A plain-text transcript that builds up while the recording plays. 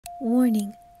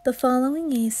Warning, the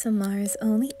following ASMR is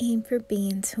only aimed for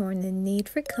beings who are in the need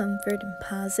for comfort and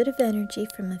positive energy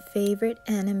from a favorite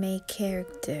anime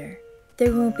character.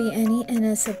 There won't be any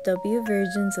NSFW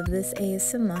versions of this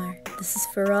ASMR. This is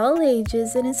for all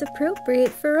ages and is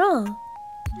appropriate for all.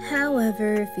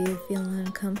 However, if you feel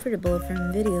uncomfortable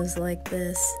from videos like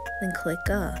this, then click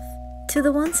off. To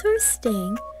the ones who are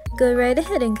staying, go right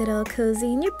ahead and get all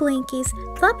cozy in your blankies,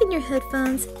 plop in your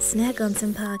headphones, snack on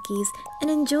some Pockies,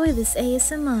 and enjoy this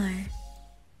ASMR.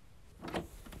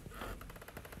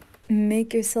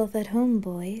 Make yourself at home,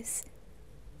 boys.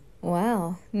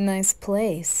 Wow, nice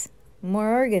place. More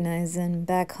organized than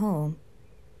back home.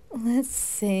 Let's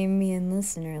say me and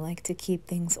listener like to keep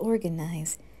things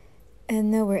organized and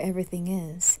know where everything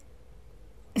is.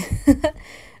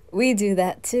 We do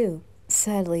that too.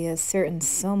 Sadly, a certain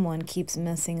someone keeps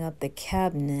messing up the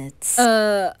cabinets.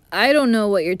 I don't know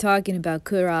what you're talking about,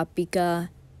 Kurapika.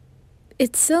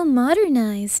 It's so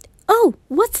modernized. Oh,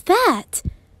 what's that?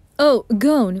 Oh,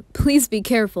 Gon, please be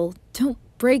careful. Don't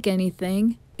break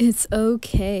anything. It's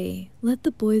okay. Let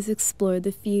the boys explore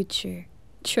the future.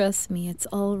 Trust me, it's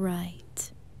all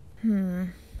right.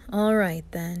 All right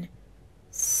then.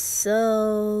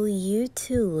 So, you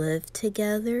two live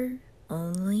together,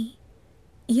 only?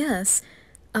 Yes,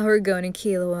 our Gon and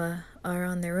Killua are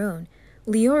on their own.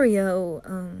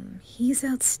 Leorio, he's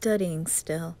out studying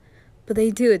still, but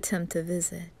they do attempt to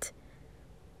visit.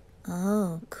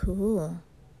 Oh, cool.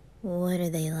 What are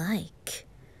they like?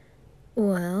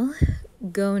 Well,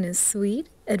 Gon is sweet,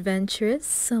 adventurous,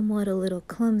 somewhat a little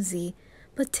clumsy,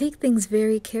 but take things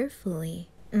very carefully.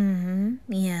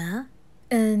 Yeah.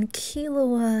 And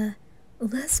Killua,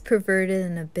 less perverted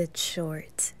and a bit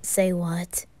short. Say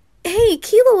what? Hey,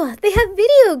 Killua, they have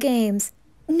video games!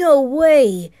 No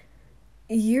way!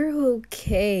 You're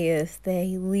okay if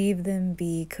they leave them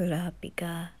be,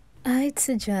 Kurapika. I'd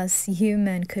suggest you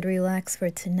men could relax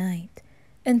for tonight,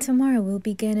 and tomorrow we'll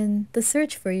begin in the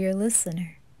search for your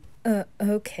listener.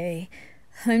 Okay.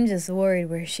 I'm just worried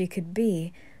where she could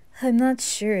be. I'm not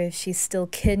sure if she's still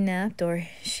kidnapped or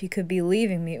she could be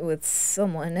leaving me with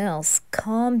someone else.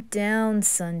 Calm down,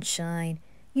 sunshine.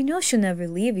 You know she'll never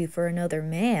leave you for another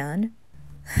man.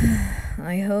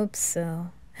 I hope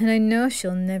so. And I know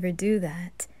she'll never do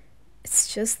that.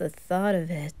 It's just the thought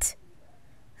of it.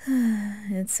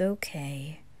 It's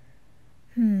okay.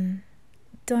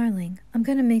 Darling, I'm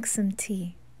gonna make some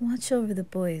tea. Watch over the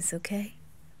boys, okay?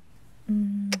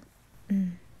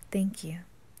 Thank you.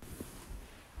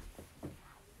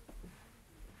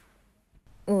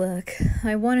 Look,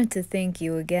 I wanted to thank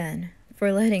you again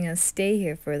for letting us stay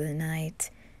here for the night.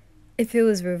 If it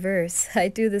was reverse,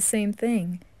 I'd do the same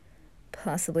thing.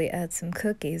 Possibly add some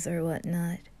cookies or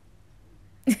whatnot.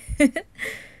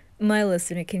 My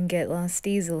listener can get lost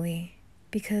easily,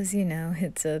 because, you know,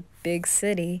 it's a big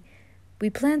city. We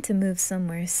plan to move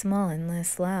somewhere small and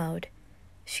less loud.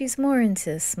 She's more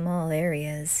into small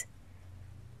areas.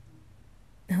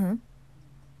 Huh?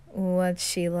 What's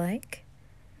she like?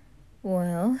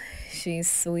 Well, she's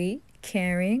sweet,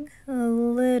 caring, a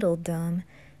little dumb,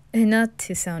 and not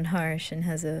to sound harsh, and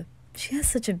she has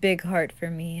such a big heart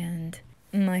for me and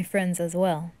my friends as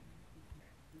well.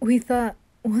 We thought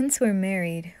once we're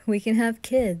married, we can have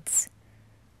kids.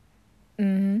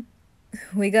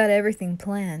 We got everything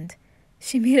planned.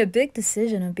 She made a big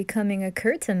decision of becoming a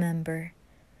Kurta member.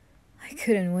 I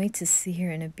couldn't wait to see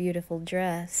her in a beautiful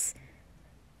dress,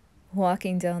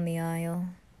 walking down the aisle,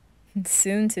 and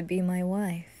soon to be my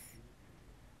wife.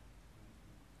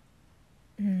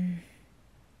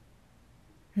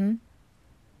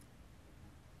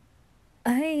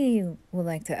 I would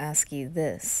like to ask you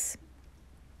this.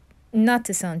 Not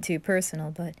to sound too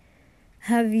personal, but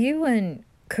have you and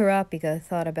Kurapika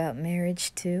thought about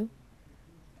marriage too?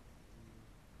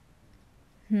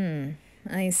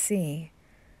 I see.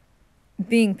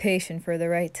 Being patient for the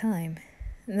right time.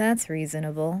 That's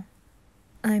reasonable.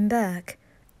 I'm back.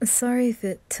 Sorry if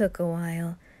it took a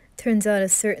while. Turns out a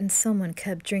certain someone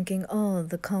kept drinking all of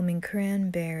the calming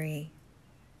cranberry.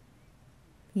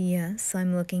 Yes,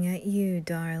 I'm looking at you,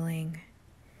 darling.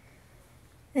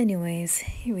 Anyways,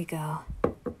 here we go.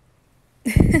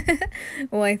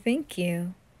 Why, thank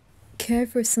you. Care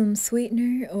for some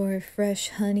sweetener or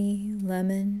fresh honey,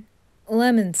 lemon?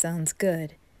 Lemon sounds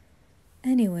good.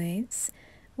 Anyways,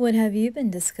 what have you been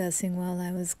discussing while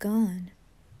I was gone?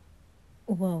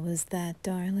 What was that,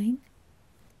 darling?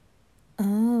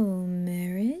 Oh,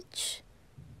 marriage?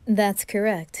 That's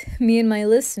correct. Me and my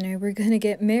listener, we're gonna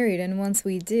get married, and once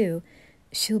we do,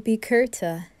 she'll be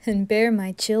Kurta and bear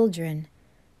my children.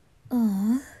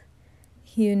 Aw.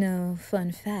 You know,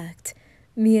 fun fact,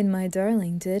 Me and my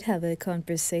darling did have a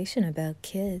conversation about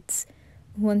kids.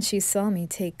 Once she saw me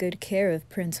take good care of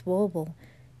Prince Wobble,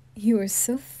 you were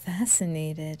so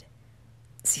fascinated.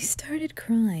 She started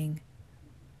crying.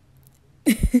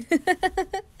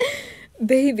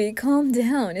 Baby, calm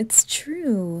down. It's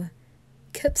true.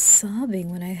 Kept sobbing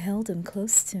when I held him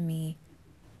close to me.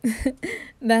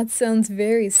 That sounds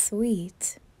very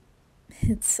sweet.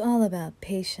 It's all about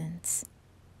patience.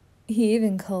 He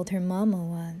even called her mama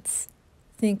once,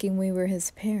 thinking we were his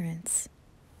parents.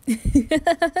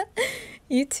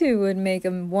 You two would make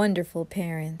wonderful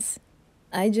parents.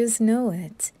 I just know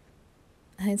it.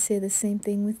 I'd say the same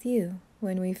thing with you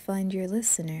when we find your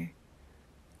listener.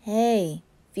 Hey,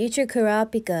 future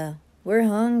Kurapika, we're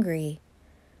hungry.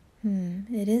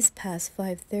 It is past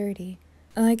 5:30.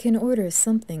 I can order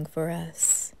something for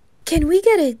us. Can we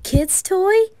get a kid's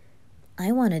toy?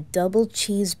 I want a double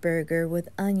cheeseburger with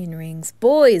onion rings.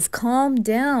 Boys, calm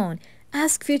down.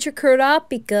 Ask future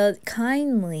Kurapika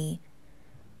kindly.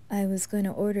 I was going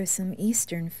to order some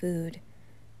Eastern food.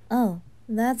 Oh,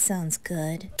 that sounds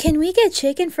good. Can we get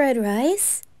chicken fried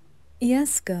rice?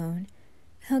 Yes, Gone.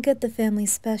 I'll get the family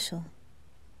special.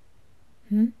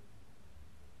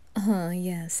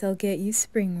 Yes, I'll get you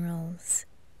spring rolls.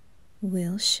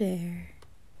 We'll share.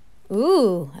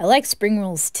 Ooh, I like spring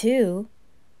rolls too.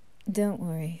 Don't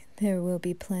worry, there will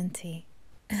be plenty.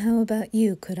 How about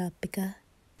you, Kurapika?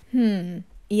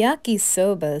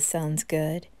 Yakisoba sounds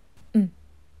good.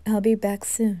 I'll be back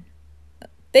soon.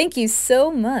 Thank you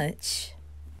so much.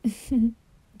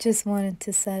 Just wanted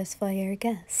to satisfy our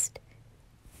guest.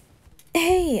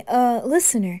 Hey,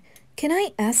 listener, can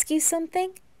I ask you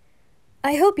something?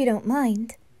 I hope you don't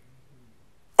mind.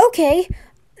 Okay,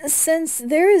 since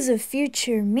there is a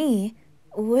future me,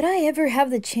 would I ever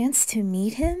have the chance to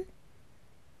meet him?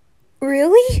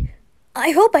 Really?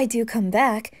 I hope I do come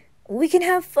back. We can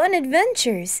have fun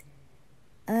adventures.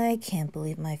 I can't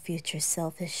believe my future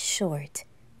self is short.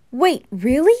 Wait,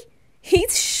 really?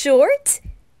 He's short?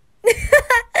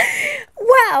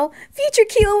 Wow, future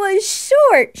Killua is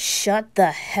short. Shut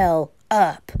the hell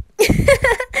up.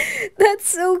 That's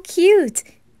so cute.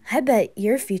 I bet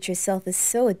your future self is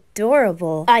so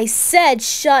adorable. I said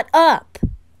shut up.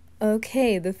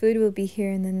 Okay, the food will be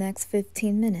here in the next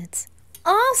 15 minutes.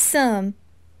 Awesome.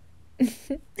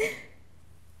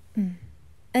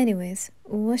 Anyways,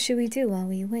 what should we do while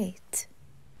we wait?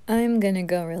 I'm gonna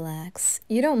go relax.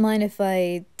 You don't mind if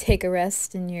I take a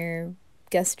rest in your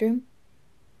guest room?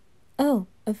 Oh,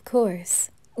 of course.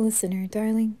 Listener,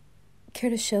 darling, care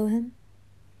to show him?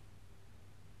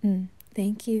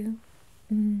 Thank you.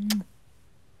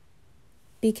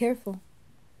 Be careful.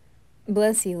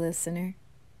 Bless you, listener.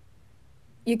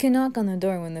 You can knock on the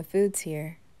door when the food's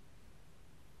here.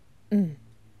 Dang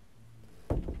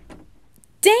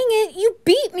it, you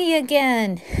beat me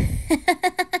again!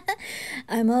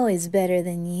 I'm always better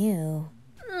than you.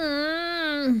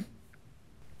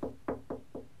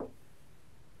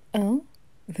 Oh,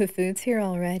 the food's here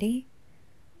already?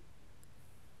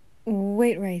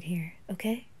 Wait right here,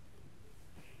 okay?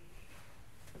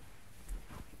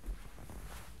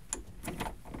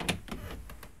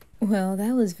 Well,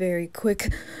 that was very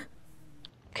quick.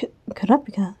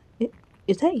 Kurapika,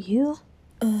 is that you?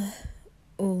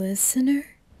 Listener?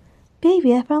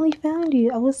 Baby, I finally found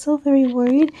you. I was so very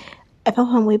worried. I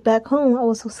found my way back home. I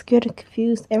was so scared and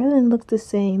confused. Everything looked the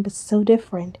same, but so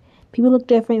different. People look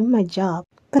different in my job.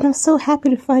 But I'm so happy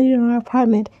to find you in our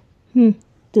apartment. Do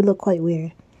look quite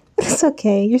weird. But it's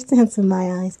okay. You're still handsome in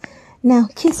my eyes. Now,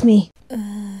 kiss me.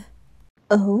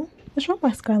 Oh? What's wrong,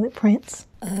 my Scarlet Prince?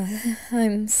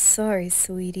 I'm sorry,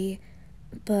 sweetie,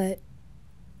 but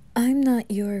I'm not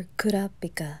your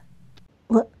Kurapika.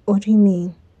 What do you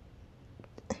mean?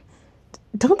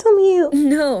 Don't tell me you...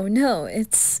 No,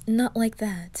 it's not like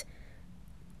that.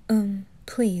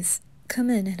 Please, come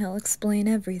in and I'll explain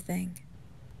everything.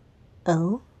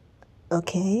 Oh?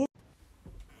 Okay.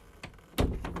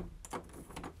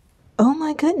 Oh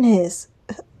my goodness.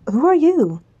 Who are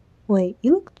you? Wait,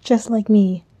 you look just like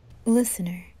me.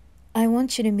 Listener, I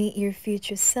want you to meet your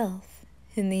future self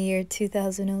in the year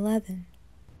 2011.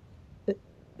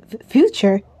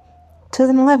 Future?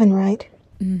 2011, right?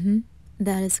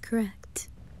 That is correct.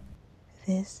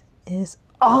 This is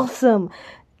awesome.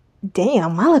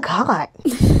 Damn, I look hot.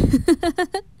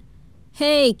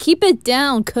 Hey, keep it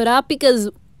down, Kurapika's...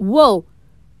 Whoa.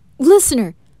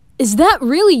 Listener, is that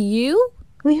really you?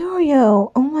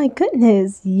 Leorio, oh my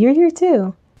goodness, you're here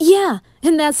too. Yeah,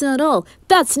 and that's not all.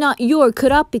 That's not your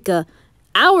Kurapika.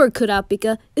 Our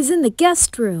Kurapika is in the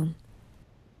guest room.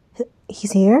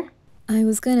 He's here? I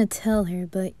was gonna tell her,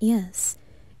 but yes,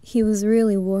 he was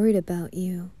really worried about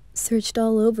you. Searched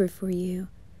all over for you.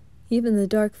 Even the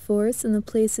dark forest and the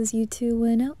places you two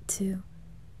went out to.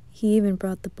 He even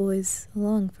brought the boys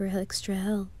along for extra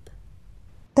help.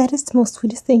 That is the most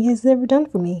sweetest thing he has ever done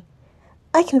for me.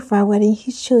 I came for our wedding.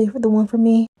 He's chilly for the one for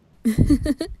me.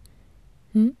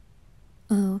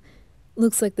 Oh,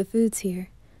 looks like the food's here.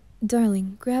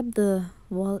 Darling, grab the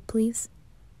wallet, please.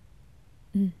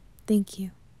 Thank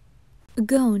you.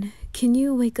 Gon, can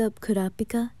you wake up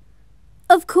Kurapika?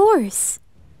 Of course!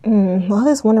 All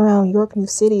this one around York New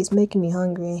City is making me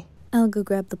hungry. I'll go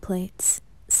grab the plates.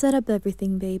 Set up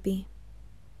everything, baby.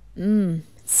 It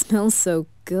smells so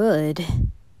good.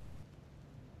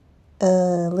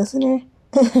 Listener?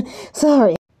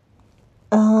 Sorry.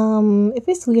 If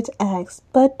it's weird to ask,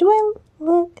 but do I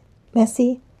look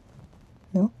messy?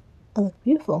 No, I look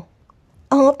beautiful.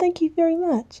 Oh, thank you very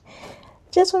much.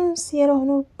 Just want to see I don't have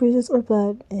no bruises or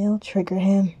blood. It'll trigger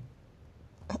him.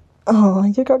 Oh,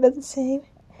 your girl does the same.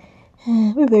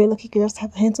 We're very lucky girls to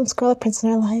have a handsome Scarlet Prince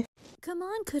in our life. Come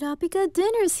on, Kurapika,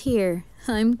 dinner's here.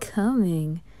 I'm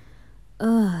coming.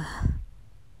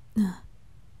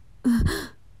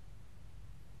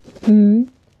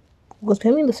 What's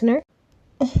happening, listener?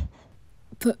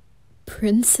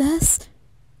 Princess?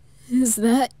 Is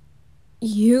that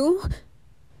you?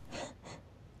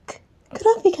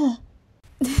 Kurapika!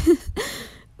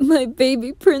 My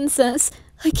baby princess.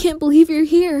 I can't believe you're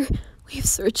here. We've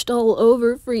searched all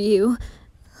over for you.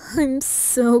 I'm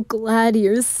so glad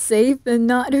you're safe and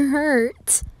not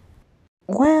hurt.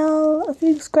 Well, a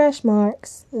few scratch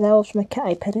marks. That was from a cat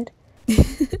I petted.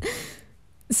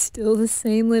 Still the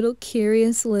same little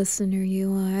curious listener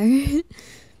you are.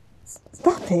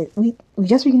 Stop it. We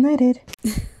just reunited.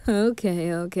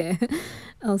 Okay.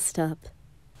 I'll stop.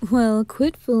 Well,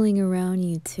 quit fooling around,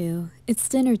 you two. It's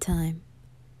dinner time.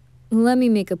 Let me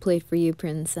make a plate for you,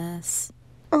 princess.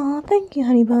 Aw, thank you,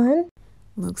 honey bun.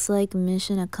 Looks like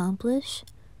mission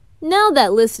accomplished. Now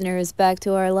that listener is back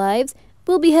to our lives,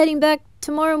 we'll be heading back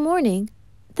tomorrow morning.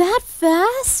 That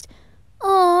fast?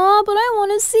 Aw, but I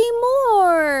want to see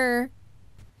more.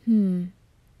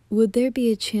 Would there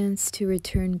be a chance to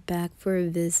return back for a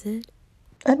visit?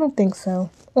 I don't think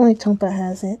so. Only Tompa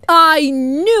has it. I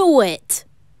knew it!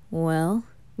 Well,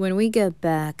 when we get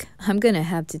back, I'm gonna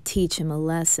have to teach him a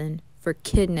lesson for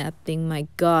kidnapping my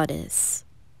goddess.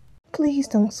 Please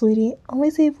don't, sweetie.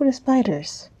 Only save for the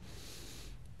spiders.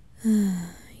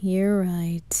 You're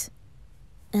right.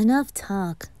 Enough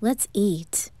talk. Let's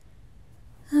eat.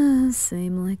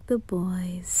 Same like the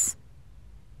boys.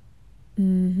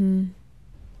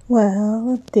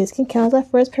 Well, this can count as our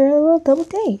first parallel double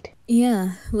date.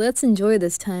 Yeah, let's enjoy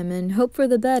this time and hope for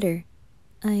the better.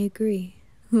 I agree.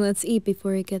 Let's eat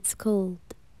before it gets cold.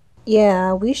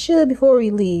 Yeah, we should before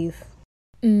we leave.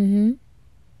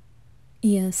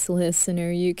 Yes,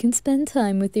 listener, you can spend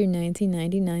time with your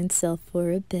 1999 self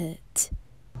for a bit.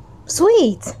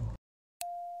 Sweet!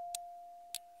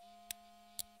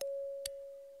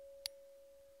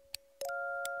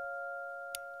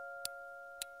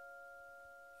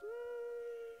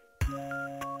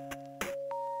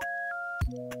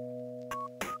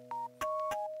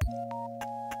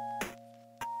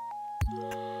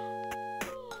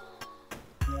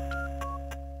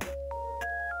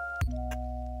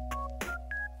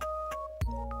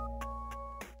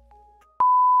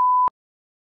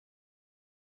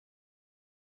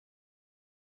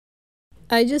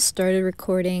 I just started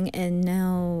recording and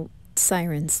now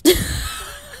sirens.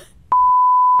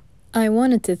 I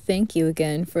wanted to thank you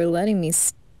again for letting me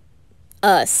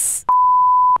us.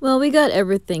 Well, we got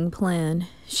everything planned.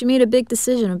 She made a big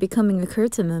decision of becoming a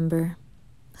Kurta member.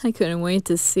 I couldn't wait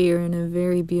to see her in a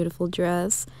very beautiful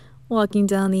dress, walking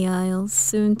down the aisle,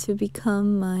 soon to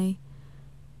become my...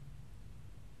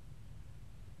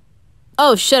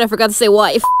 Oh shit, I forgot to say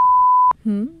wife.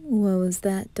 What was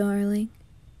that, darling?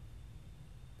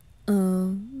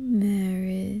 Oh,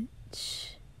 marriage.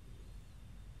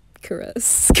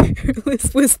 Caress.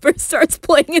 Careless whisper starts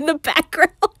playing in the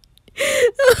background.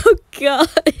 Oh, God.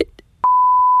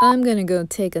 I'm gonna go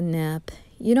take a nap.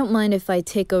 You don't mind if I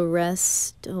take a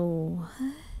rest? Oh,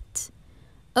 what?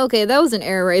 Okay, that was an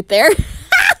error right there. Dang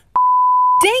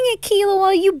it,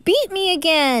 Killua, you beat me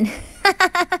again.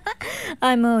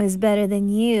 I'm always better than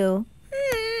you.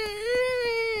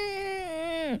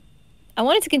 I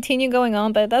wanted to continue going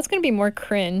on, but that's going to be more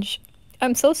cringe.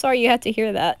 I'm so sorry you had to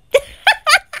hear that.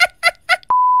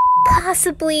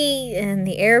 Possibly. And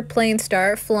the airplanes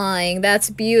start flying. That's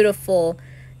beautiful.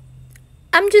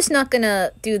 I'm just not going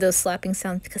to do those slapping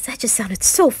sounds because that just sounded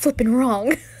so flippin'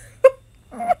 wrong.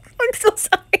 I'm so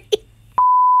sorry.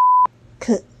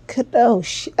 Oh,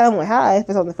 shit. I don't know how I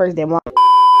was on the first damn line.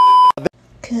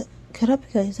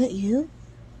 Kurapika, is that you?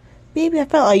 Baby, I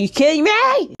felt. Are you kidding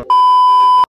me?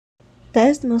 That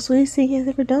is the most sweetest thing he has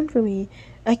ever done for me.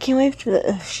 I can't wait for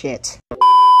the. Shit.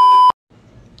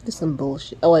 This is some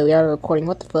bullshit. Oh wait, we are recording.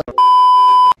 What the fuck?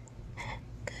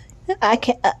 I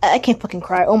can't fucking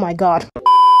cry. Oh my god.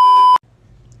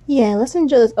 Yeah, let's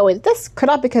enjoy this. Oh wait, that's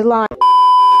Kurapika's line.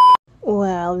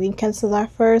 Well, we can cancel our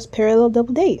first parallel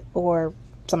double date or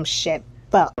some shit.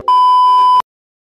 Fuck.